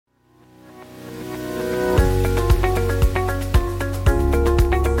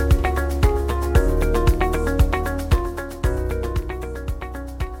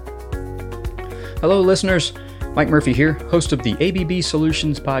Hello, listeners. Mike Murphy here, host of the ABB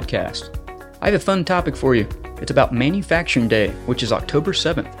Solutions podcast. I have a fun topic for you. It's about Manufacturing Day, which is October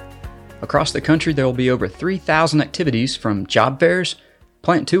 7th. Across the country, there will be over 3,000 activities from job fairs,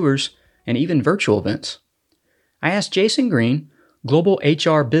 plant tours, and even virtual events. I asked Jason Green, Global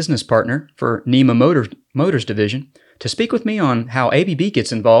HR Business Partner for NEMA Motors Division, to speak with me on how ABB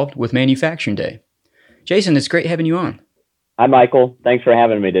gets involved with Manufacturing Day. Jason, it's great having you on. Hi, Michael. Thanks for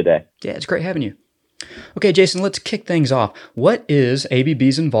having me today. Yeah, it's great having you. Okay, Jason, let's kick things off. What is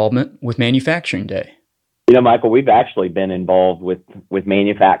ABB's involvement with Manufacturing Day? You know, Michael, we've actually been involved with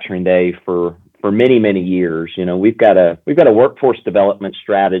Manufacturing Day for many, many years. You know, we've got a workforce development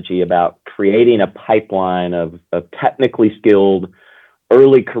strategy about creating a pipeline of technically skilled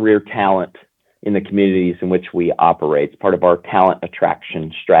early career talent in the communities in which we operate. It's part of our talent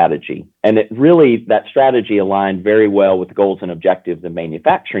attraction strategy. And that strategy aligned very well with the goals and objectives of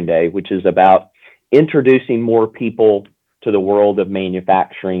Manufacturing Day, which is about introducing more people to the world of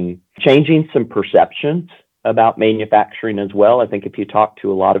manufacturing, changing some perceptions about manufacturing as well. I think if you talk to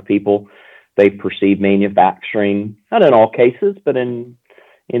a lot of people, they perceive manufacturing, not in all cases, but in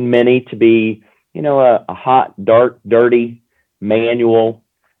many, to be, you know, a hot, dark, dirty, manual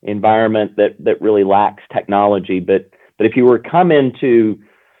environment that really lacks technology. But if you were to come into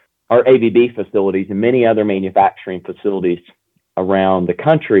our ABB facilities and many other manufacturing facilities around the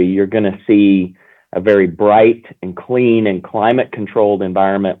country, you're going to see a very bright and clean and climate-controlled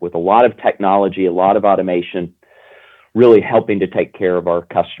environment with a lot of technology, a lot of automation, really helping to take care of our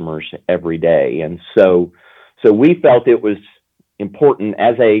customers every day. And so we felt it was important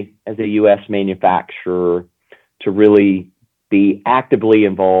as a U.S. manufacturer to really be actively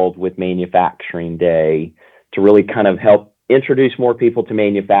involved with Manufacturing Day, to really kind of help introduce more people to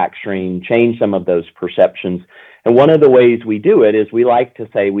manufacturing, change some of those perceptions. And one of the ways we do it is we like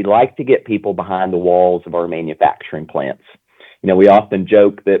to get people behind the walls of our manufacturing plants. You know, we often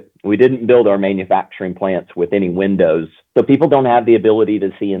joke that we didn't build our manufacturing plants with any windows, so people don't have the ability to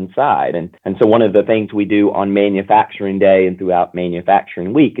see inside. And so one of the things we do on Manufacturing Day and throughout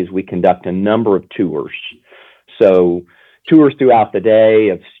Manufacturing Week is we conduct a number of tours. So tours throughout the day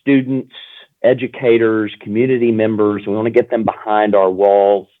of students, educators, community members. We want to get them behind our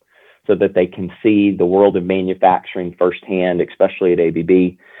walls so that they can see the world of manufacturing firsthand, especially at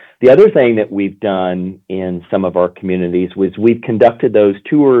ABB. The other thing that we've done in some of our communities was we've conducted those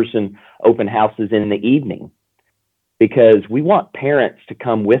tours and open houses in the evening, because we want parents to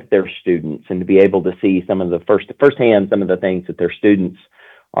come with their students and to be able to see some of the firsthand some of the things that their students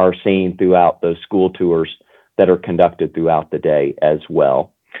are seeing throughout those school tours that are conducted throughout the day as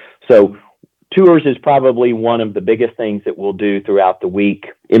well. So tours is probably one of the biggest things that we'll do throughout the week.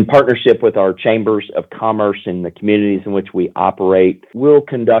 In partnership with our chambers of commerce in the communities in which we operate, we'll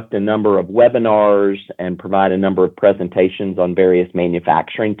conduct a number of webinars and provide a number of presentations on various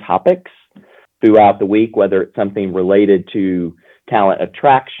manufacturing topics throughout the week, whether it's something related to talent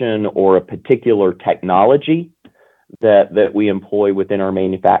attraction or a particular technology that we employ within our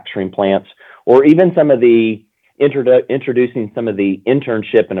manufacturing plants, or even some of the introducing some of the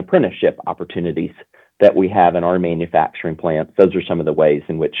internship and apprenticeship opportunities that we have in our manufacturing plants. Those are some of the ways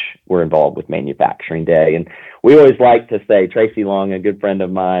in which we're involved with Manufacturing Day. And we always like to say, Tracy Long, a good friend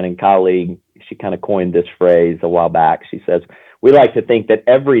of mine and colleague, she kind of coined this phrase a while back. She says, we like to think that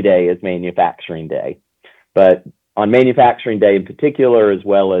every day is Manufacturing Day. But on Manufacturing Day in particular, as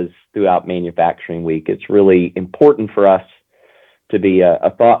well as throughout Manufacturing Week, it's really important for us to be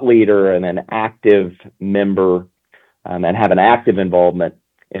a thought leader and an active member and have an active involvement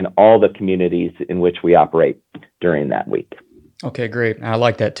in all the communities in which we operate during that week. Okay, great. I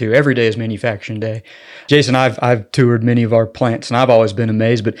like that too. Every day is Manufacturing Day. Jason, I've toured many of our plants and I've always been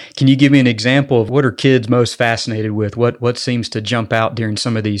amazed, but can you give me an example of what are kids most fascinated with? What seems to jump out during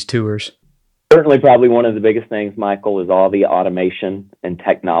some of these tours? Certainly, probably one of the biggest things, Michael, is all the automation and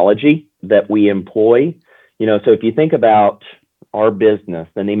technology that we employ. You know, so if you think about our business,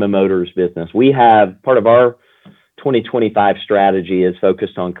 the NEMA Motors business, we have part of our 2025 strategy is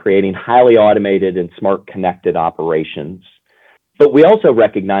focused on creating highly automated and smart connected operations. But we also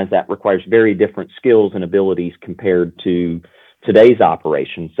recognize that requires very different skills and abilities compared to today's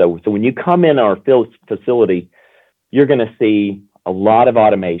operations. So when you come in our facility, you're going to see a lot of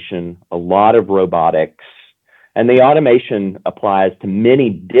automation, a lot of robotics, and the automation applies to many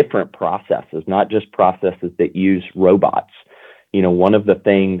different processes, not just processes that use robots. You know, one of the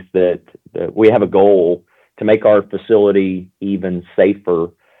things that we have a goal to make our facility even safer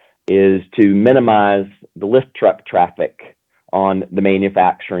is to minimize the lift truck traffic on the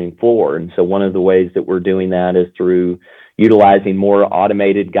manufacturing floor. And so one of the ways that we're doing that is through utilizing more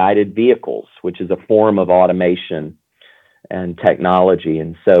automated guided vehicles, which is a form of automation and technology.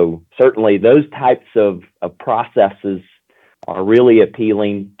 And so certainly those types of processes are really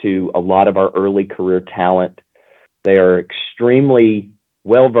appealing to a lot of our early career talent. They are extremely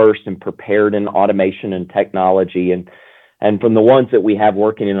well-versed and prepared in automation and technology. And from the ones that we have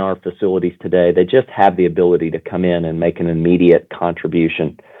working in our facilities today, they just have the ability to come in and make an immediate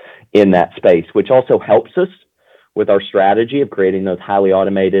contribution in that space, which also helps us with our strategy of creating those highly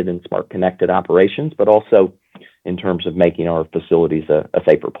automated and smart connected operations, but also in terms of making our facilities a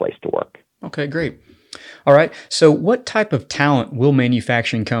safer place to work. Okay, great. All right. So what type of talent will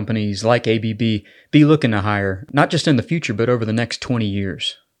manufacturing companies like ABB be looking to hire, not just in the future, but over the next 20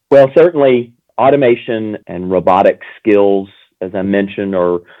 years? Well, certainly automation and robotic skills, as I mentioned,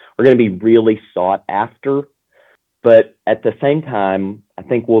 are going to be really sought after. But at the same time, I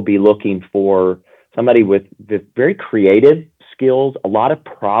think we'll be looking for somebody with very creative skills, a lot of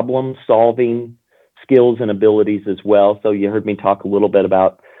problem solving skills and abilities as well. So you heard me talk a little bit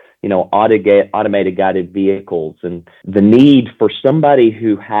about, automated guided vehicles and the need for somebody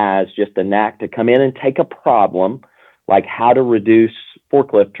who has just a knack to come in and take a problem like how to reduce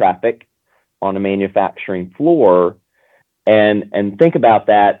forklift traffic on a manufacturing floor and think about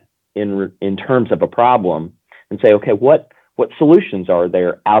that in terms of a problem and say, okay, what solutions are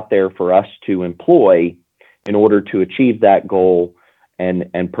there out there for us to employ in order to achieve that goal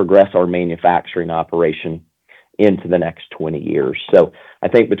and progress our manufacturing operation into the next 20 years. So I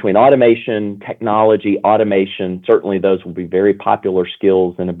think between automation, technology, automation, certainly those will be very popular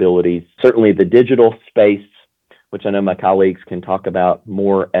skills and abilities. Certainly the digital space, which I know my colleagues can talk about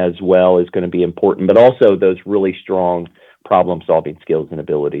more as well, is going to be important, but also those really strong problem-solving skills and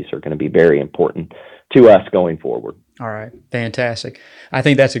abilities are going to be very important to us going forward. All right. Fantastic. I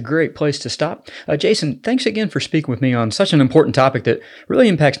think that's a great place to stop. Jason, thanks again for speaking with me on such an important topic that really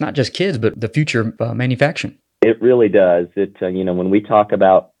impacts not just kids, but the future of manufacturing. It really does. When we talk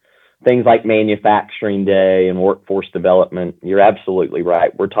about things like Manufacturing Day and workforce development, you're absolutely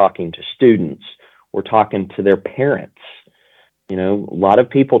right. We're talking to students. We're talking to their parents. A lot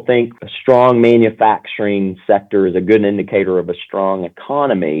of people think a strong manufacturing sector is a good indicator of a strong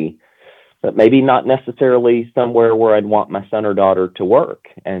economy, but maybe not necessarily somewhere where I'd want my son or daughter to work.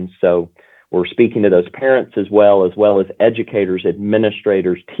 And so we're speaking to those parents as well as educators,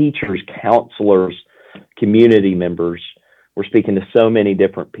 administrators, teachers, counselors, community members. We're speaking to so many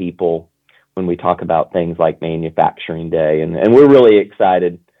different people when we talk about things like Manufacturing Day. And we're really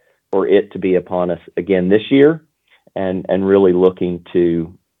excited for it to be upon us again this year and really looking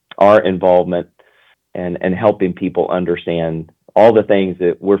to our involvement and helping people understand all the things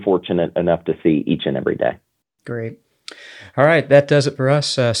that we're fortunate enough to see each and every day. Great. All right, that does it for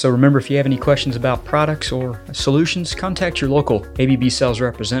us. So remember, if you have any questions about products or solutions, contact your local ABB sales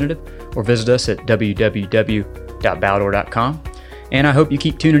representative or visit us at www.baldor.com. And I hope you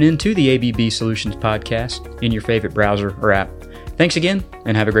keep tuning in to the ABB Solutions Podcast in your favorite browser or app. Thanks again,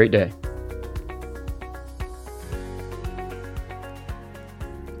 and have a great day.